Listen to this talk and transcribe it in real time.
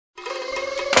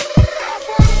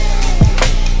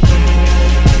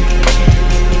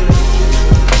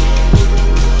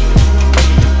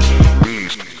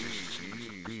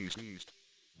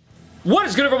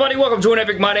good, everybody? Welcome to an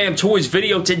Epic My Damn Toys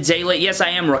video today. Yes, I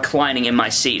am reclining in my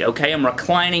seat, okay? I'm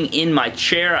reclining in my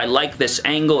chair. I like this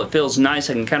angle. It feels nice.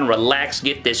 I can kind of relax,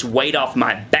 get this weight off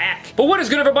my back. But what is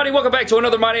good, everybody? Welcome back to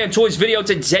another My Damn Toys video.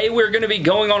 Today, we're going to be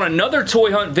going on another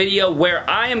toy hunt video where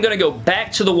I am going to go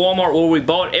back to the Walmart where we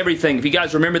bought everything. If you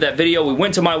guys remember that video, we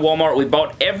went to my Walmart. We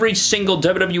bought every single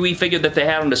WWE figure that they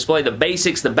had on display. The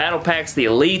basics, the battle packs, the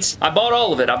elites. I bought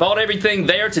all of it. I bought everything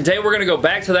there. Today, we're going to go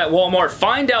back to that Walmart,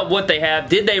 find out what they have,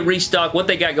 did they restock, what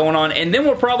they got going on, and then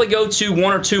we'll probably go to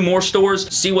one or two more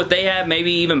stores, see what they have, maybe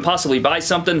even possibly buy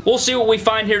something. We'll see what we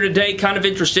find here today. Kind of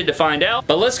interested to find out.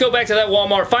 But let's go back to that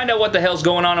Walmart, find out what the hell's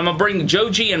going on. I'm gonna bring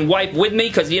Joji and Wipe with me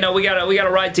because, you know, we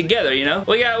gotta ride together, you know?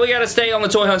 We gotta stay on the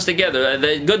toy hunts together.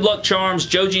 The good luck charms.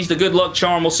 Joji's the good luck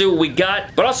charm. We'll see what we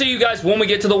got. But I'll see you guys when we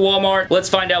get to the Walmart. Let's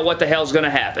find out what the hell's gonna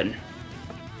happen.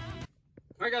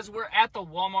 Alright guys, we're at the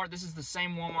Walmart. This is the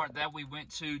same Walmart that we went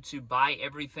to buy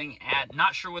everything at.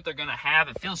 Not sure what they're gonna have.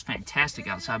 It feels fantastic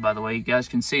outside, by the way. You guys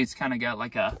can see it's kind of got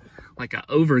like a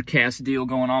overcast deal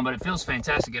going on, but it feels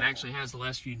fantastic. It actually has the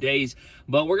last few days.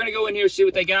 But we're gonna go in here and see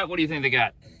what they got. What do you think they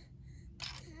got?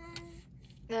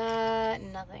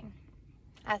 Nothing.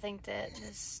 I think that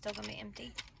it's still gonna be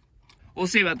empty. We'll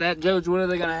see about that. Joj, what are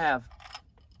they gonna have?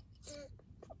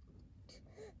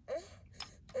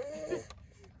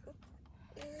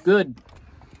 Good.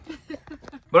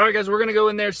 But alright guys, we're gonna go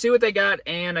in there, see what they got,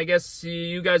 and I guess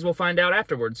you guys will find out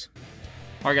afterwards.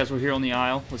 Alright guys, we're here on the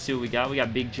aisle. Let's see what we got. We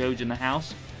got Big Joj in the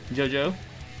house. Jojo.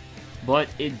 But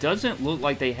it doesn't look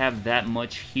like they have that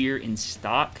much here in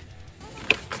stock.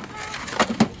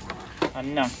 I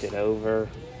knocked it over.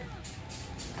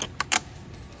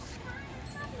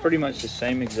 Pretty much the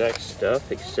same exact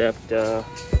stuff, except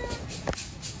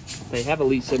they have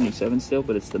Elite 77 still,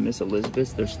 but it's the Miss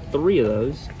Elizabeth. There's 3 of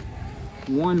those.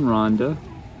 1 Rhonda.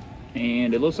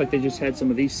 And it looks like they just had some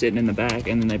of these sitting in the back,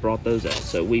 and then they brought those out.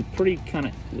 So we kind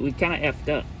of effed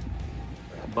up.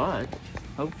 But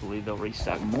hopefully they'll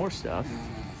restock more stuff.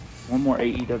 1 more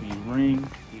AEW ring.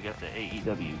 You got the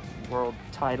AEW World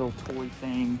Title toy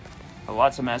thing.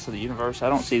 Lots of Masters of the Universe. I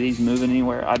don't see these moving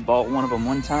anywhere. I bought one of them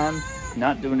one time.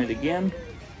 Not doing it again.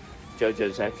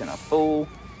 JoJo's acting a fool.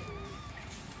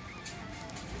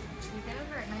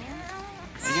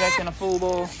 Are you acting a fool,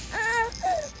 boy?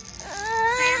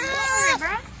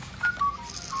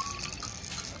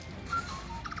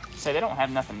 Say they don't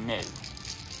have nothing new.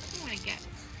 We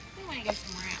wanna go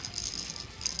somewhere else.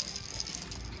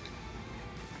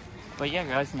 But yeah,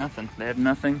 guys, nothing. They have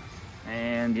nothing.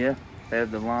 And yeah, they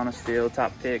have the Lana still,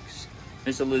 top picks,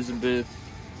 Miss Elizabeth,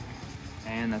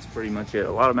 and that's pretty much it.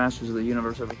 A lot of Masters of the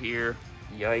Universe over here.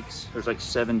 Yikes. There's like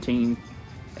 17,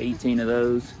 18 of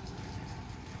those.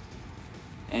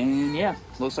 And yeah,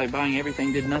 looks like buying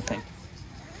everything did nothing.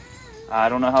 I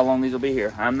don't know how long these will be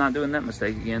here. I'm not doing that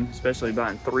mistake again, especially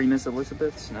buying 3 Miss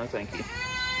Elizabeths. No, thank you.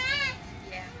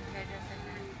 Yeah,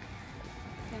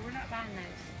 so we're not buying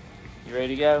those. You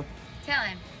ready to go? Tell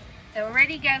him. So we're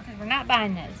ready to go because we're not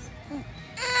buying those.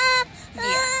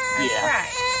 Yeah, that's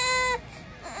right.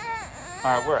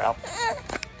 Alright, we're out.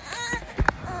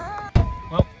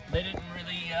 Well, they didn't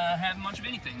really have much of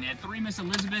anything. They had 3 Miss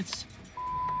Elizabeths.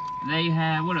 They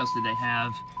had, what else did they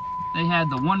have? They had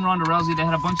the 1 Ronda Rousey. They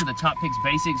had a bunch of the top picks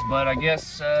basics, but I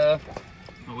guess, are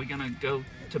we gonna go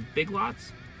to Big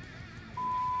Lots?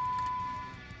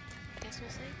 Guess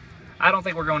we'll see. I don't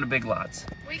think we're going to Big Lots.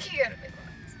 We can go to Big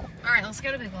Lots. All right, let's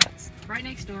go to Big Lots. Right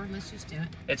next door. Let's just do it.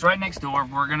 It's right next door.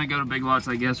 We're gonna go to Big Lots,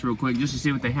 I guess, real quick, just to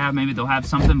see what they have. Maybe they'll have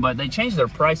something, but they changed their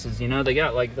prices, you know? They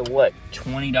got like the, what,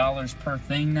 $20 per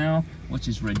thing now, which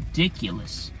is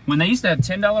ridiculous. When they used to have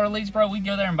 $10 elites, bro, we'd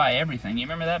go there and buy everything. You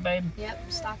remember that, babe?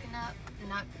 Yep, stocking up.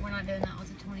 We're not doing that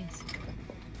with the 20s.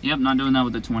 Yep, not doing that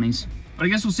with the 20s. But I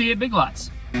guess we'll see you at Big Lots.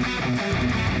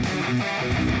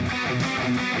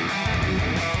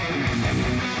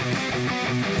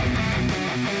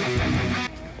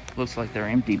 Looks like they're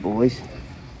empty, boys.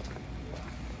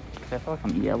 I feel like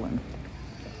I'm yelling.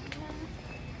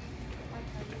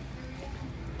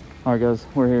 Alright guys,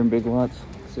 we're here in Big Lots.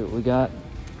 Let's see what we got.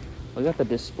 We got the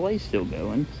display still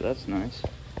going, so that's nice.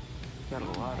 Got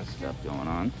a lot of stuff going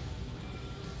on.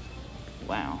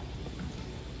 Wow.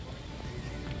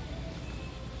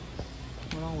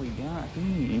 What all we got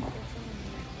here?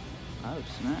 Oh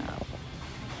snap.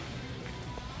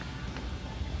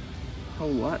 Oh,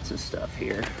 lots of stuff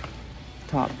here.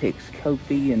 Top picks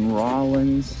Kofi and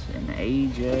Rollins and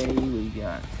AJ. We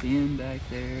got Finn back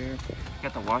there.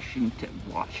 Got the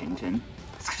Washington.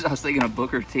 It's because I was thinking of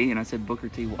Booker T and I said Booker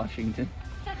T Washington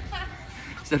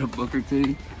instead of Booker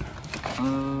T.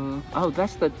 Oh,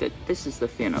 that's this is the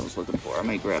fin I was looking for. I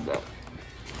may grab that.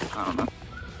 I don't know.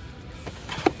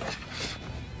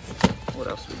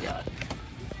 else we got?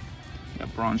 You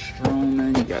got Braun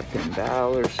Strowman, you got Finn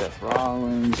Balor, Seth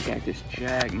Rollins, Cactus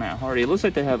Jack, Matt Hardy. It looks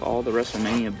like they have all the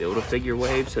WrestleMania Build-A-Figure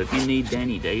waves, so if you need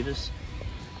Danny Davis,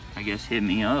 I guess hit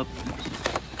me up.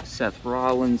 Seth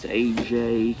Rollins,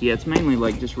 AJ. Yeah, it's mainly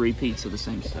like just repeats of the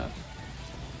same stuff.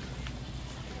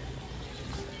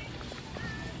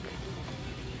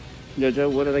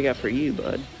 Jojo, what do they got for you,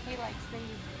 bud? He likes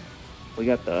these. We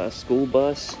got the school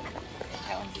bus.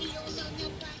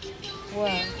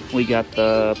 What? We got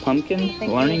the pumpkin,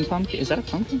 learning pumpkin. Is that a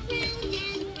pumpkin?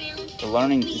 The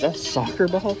learning, is that a soccer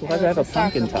ball? Why does it have a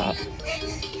pumpkin top?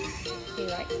 He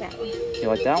likes that one. You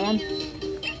like that one?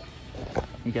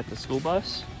 You got the school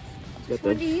bus? You got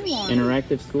Which one do you want?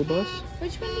 Interactive school bus?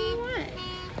 Which one do you want?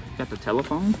 Got the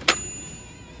telephone?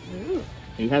 Ooh.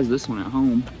 He has this one at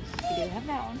home. You do have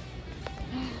that one.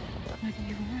 What do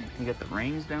you want? You got the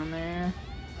rings down there.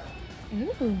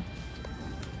 Ooh.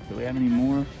 Do we have any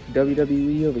more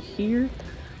WWE over here?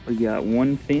 We got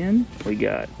one Finn. We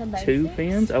got two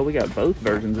Finns. Oh, we got both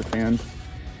versions of Finn.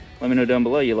 Let me know down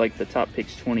below, you like the top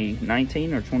picks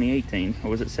 2019 or 2018? Or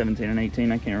was it 17 and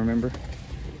 18? I can't remember.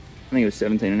 I think it was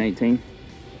 17 and 18.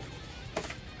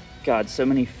 God, so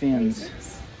many Finns.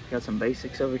 Got some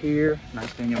basics over here.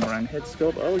 Nice Daniel Bryan head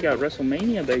sculpt. Oh, we got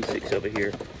WrestleMania basics over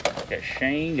here. Got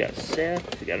Shane, got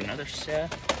Seth. We got another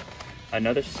Seth.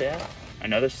 Another Seth.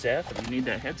 Another Seth. If you need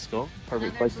that head sculpt,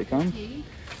 perfect place to come.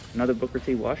 Another Booker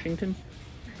T. Washington.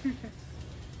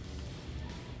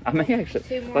 I may actually,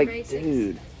 Two more like, basics.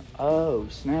 dude. Oh,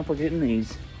 snap, we're getting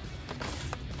these.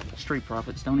 Street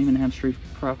Profits don't even have Street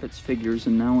Profits figures,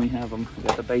 and now we have them. We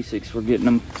got the basics, we're getting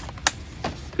them.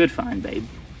 Good find, babe.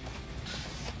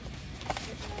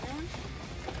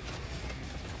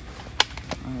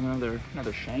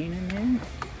 Another Shane in there.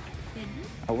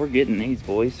 Oh, we're getting these,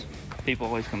 boys. People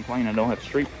always complain I don't have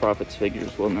Street Profits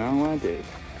figures. Well, now I do.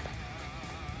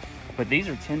 But these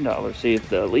are $10. See, if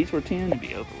the Elites were 10, it'd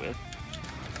be over with.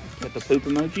 Got the poop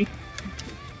emoji.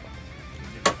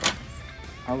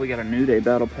 Oh, we got a New Day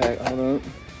battle pack. Hold up.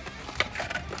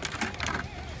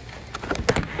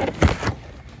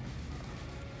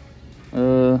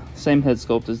 Same head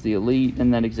sculpt as the Elite,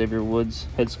 and that Xavier Woods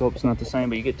head sculpt's not the same,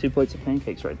 but you get 2 plates of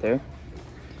pancakes right there.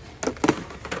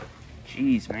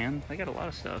 Jeez, man, they got a lot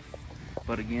of stuff.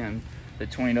 But again, the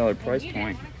 $20 price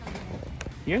point.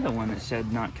 You're the one that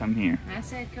said not come here. I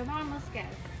said, come on, let's go.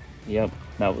 Yep,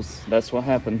 that's what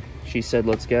happened. She said,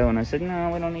 let's go, and I said,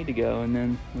 no, we don't need to go, and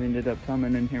then we ended up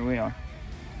coming, and here we are.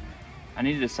 I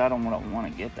need to decide on what I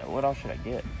want to get, though. What else should I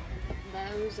get?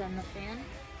 Those and the fin.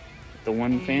 The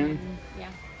one fin? Yeah.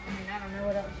 I mean, I don't know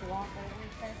what else you want.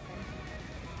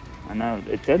 I know.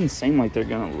 It doesn't seem like they're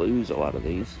going to lose a lot of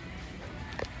these.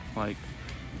 Like,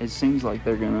 it seems like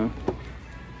they're going to...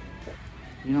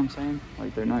 You know what I'm saying?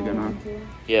 Like, they're not going to...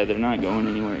 Yeah, they're not going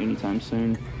anywhere anytime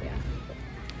soon. Yeah.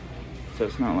 So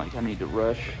it's not like I need to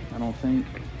rush, I don't think.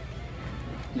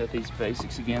 Got these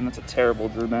basics again. That's a terrible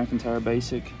Drew McIntyre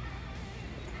basic.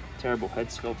 Terrible head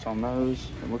sculpts on those.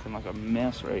 They're looking like a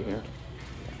mess right here.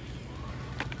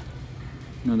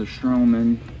 Another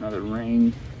Strowman, another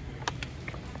ring.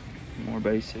 More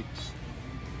basics.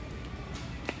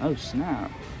 Oh, snap.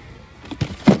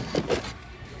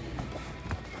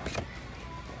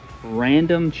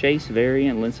 Random Chase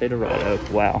variant Lindsay Dorado.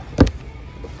 Wow.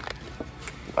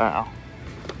 Wow.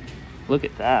 Look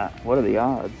at that. What are the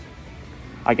odds?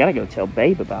 I gotta go tell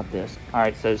Babe about this.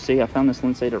 Alright, so see, I found this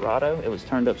Lindsay Dorado. It was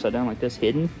turned upside down like this,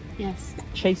 hidden. Yes.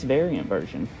 Chase variant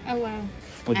version. Oh, wow.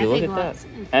 Would you look at that?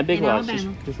 At Big Lots,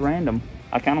 just random.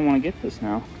 I kind of want to get this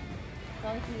now.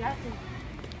 Well, if you got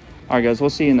to. Alright guys, we'll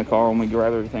see you in the car when we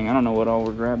grab everything. I don't know what all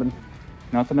we're grabbing.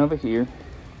 Nothing over here.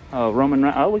 Oh,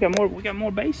 oh, we got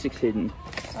more basics hidden.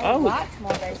 Oh, lots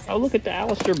more basics. Oh, look at the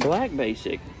Aleister Black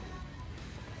basic.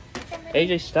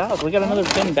 AJ Styles. We got another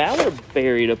Finn Balor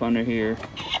buried up under here.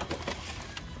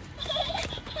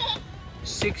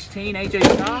 16 AJ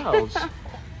Styles.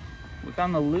 We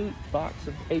found the loot box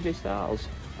of AJ Styles.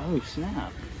 Oh,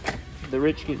 snap. The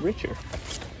rich get richer.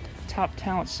 Top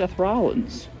talent Seth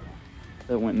Rollins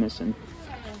that went missing.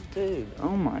 Dude,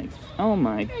 oh my.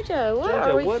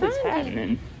 Jojo, what is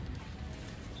happening?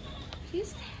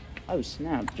 Oh,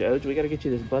 snap, Joj. We gotta get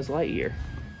you this Buzz Lightyear.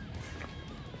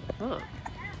 Look.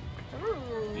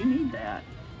 Ooh. You need that.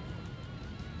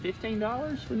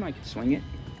 $15? We might swing it.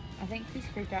 I think he's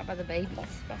creeped out by the babies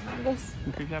behind us.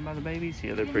 You creeped out by the babies?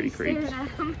 Yeah, they're pretty creepy.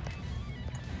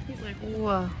 He's like,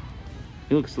 whoa.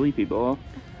 You look sleepy, boy.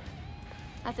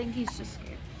 I think he's just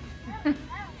scared.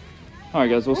 Alright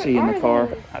guys, we'll see you in the car.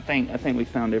 I think we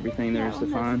found everything there is to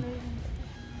find.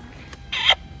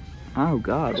 Oh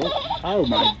god. Oh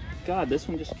my god, this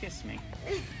one just kissed me.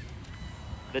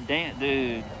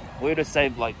 Dude, we would have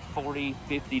saved like $40,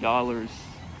 $50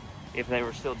 if they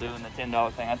were still doing the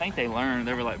 $10 thing. I think they learned.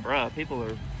 They were like, bruh, people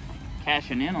are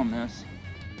cashing in on this.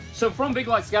 So from Big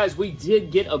Lots, guys, we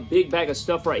did get a big bag of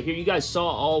stuff right here. You guys saw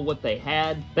all what they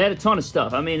had. They had a ton of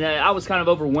stuff. I mean, I was kind of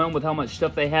overwhelmed with how much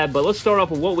stuff they had, but let's start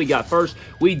off with what we got first.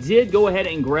 We did go ahead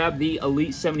and grab the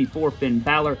Elite 74 Finn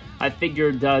Balor. I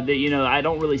figured that, you know, I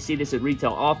don't really see this at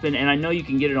retail often, and I know you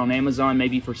can get it on Amazon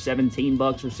maybe for 17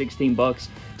 bucks or 16 bucks.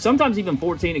 Sometimes even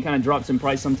 14. It kind of drops in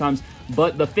price sometimes.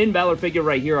 But the Finn Balor figure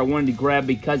right here I wanted to grab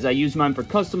because I use mine for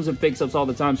customs and fix-ups all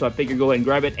the time, so I figured go ahead and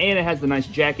grab it. And it has the nice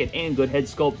jacket and good head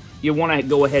sculpt. You want to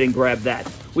go ahead and grab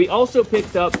that. We also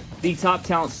picked up the Top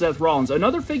Talent Seth Rollins.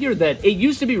 Another figure that it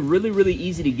used to be really, really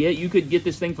easy to get. You could get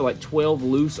this thing for like 12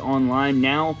 loose online.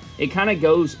 Now, it kind of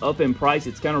goes up in price.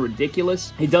 It's kind of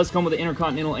ridiculous. It does come with the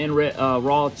Intercontinental and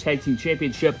Raw Tag Team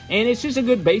Championship. And it's just a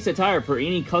good base attire for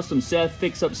any custom Seth,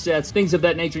 fix-up sets, things of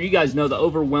that nature. You guys know the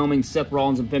overwhelming Seth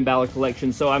Rollins and Finn Balor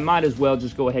collection, so I might as well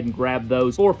just go ahead and grab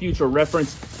those for future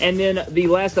reference. And then the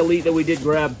last Elite that we did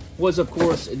grab was, of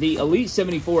course, the Elite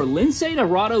 74 Lince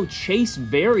Dorado Chase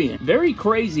variant. Very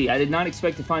crazy. I did not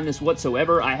expect to find this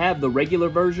whatsoever. I have the regular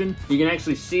version. You can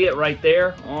actually see it right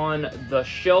there on the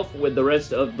shelf with the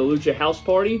rest of the Lucha House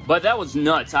Party. But that was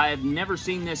nuts. I have never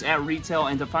seen this at retail,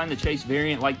 and to find the Chase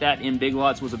variant like that in Big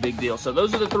Lots was a big deal. So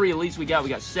those are the three Elites we got. We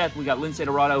got Seth, we got Lince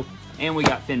Dorado, and we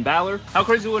got Finn Balor. How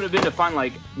crazy would it have been to find,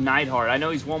 like, Neidhart? I know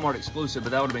he's Walmart exclusive,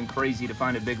 but that would have been crazy to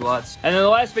find at Big Lots. And then the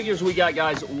last figures we got,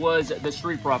 guys, was the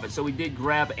Street Profits. So we did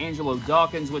grab Angelo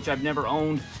Dawkins, which I've never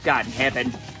owned. God in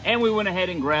heaven. And we went ahead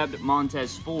and grabbed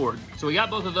Montez Ford. So we got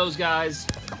both of those guys.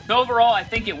 So overall, I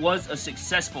think it was a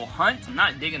successful hunt. I'm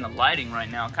not digging the lighting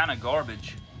right now. Kind of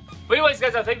garbage. But anyways,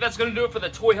 guys, I think that's going to do it for the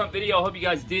toy hunt video. I hope you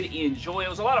guys did enjoy. It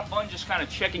was a lot of fun just kind of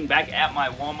checking back at my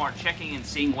Walmart, checking and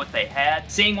seeing what they had,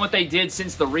 seeing what they did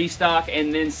since the restock,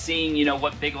 and then seeing, you know,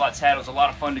 what Big Lots had. It was a lot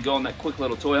of fun to go on that quick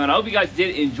little toy hunt. I hope you guys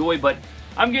did enjoy, but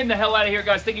I'm getting the hell out of here,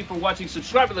 guys. Thank you for watching.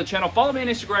 Subscribe to the channel. Follow me on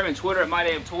Instagram and Twitter at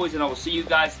MyDamnToys, and I will see you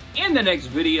guys in the next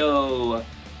video.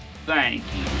 Thank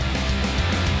you.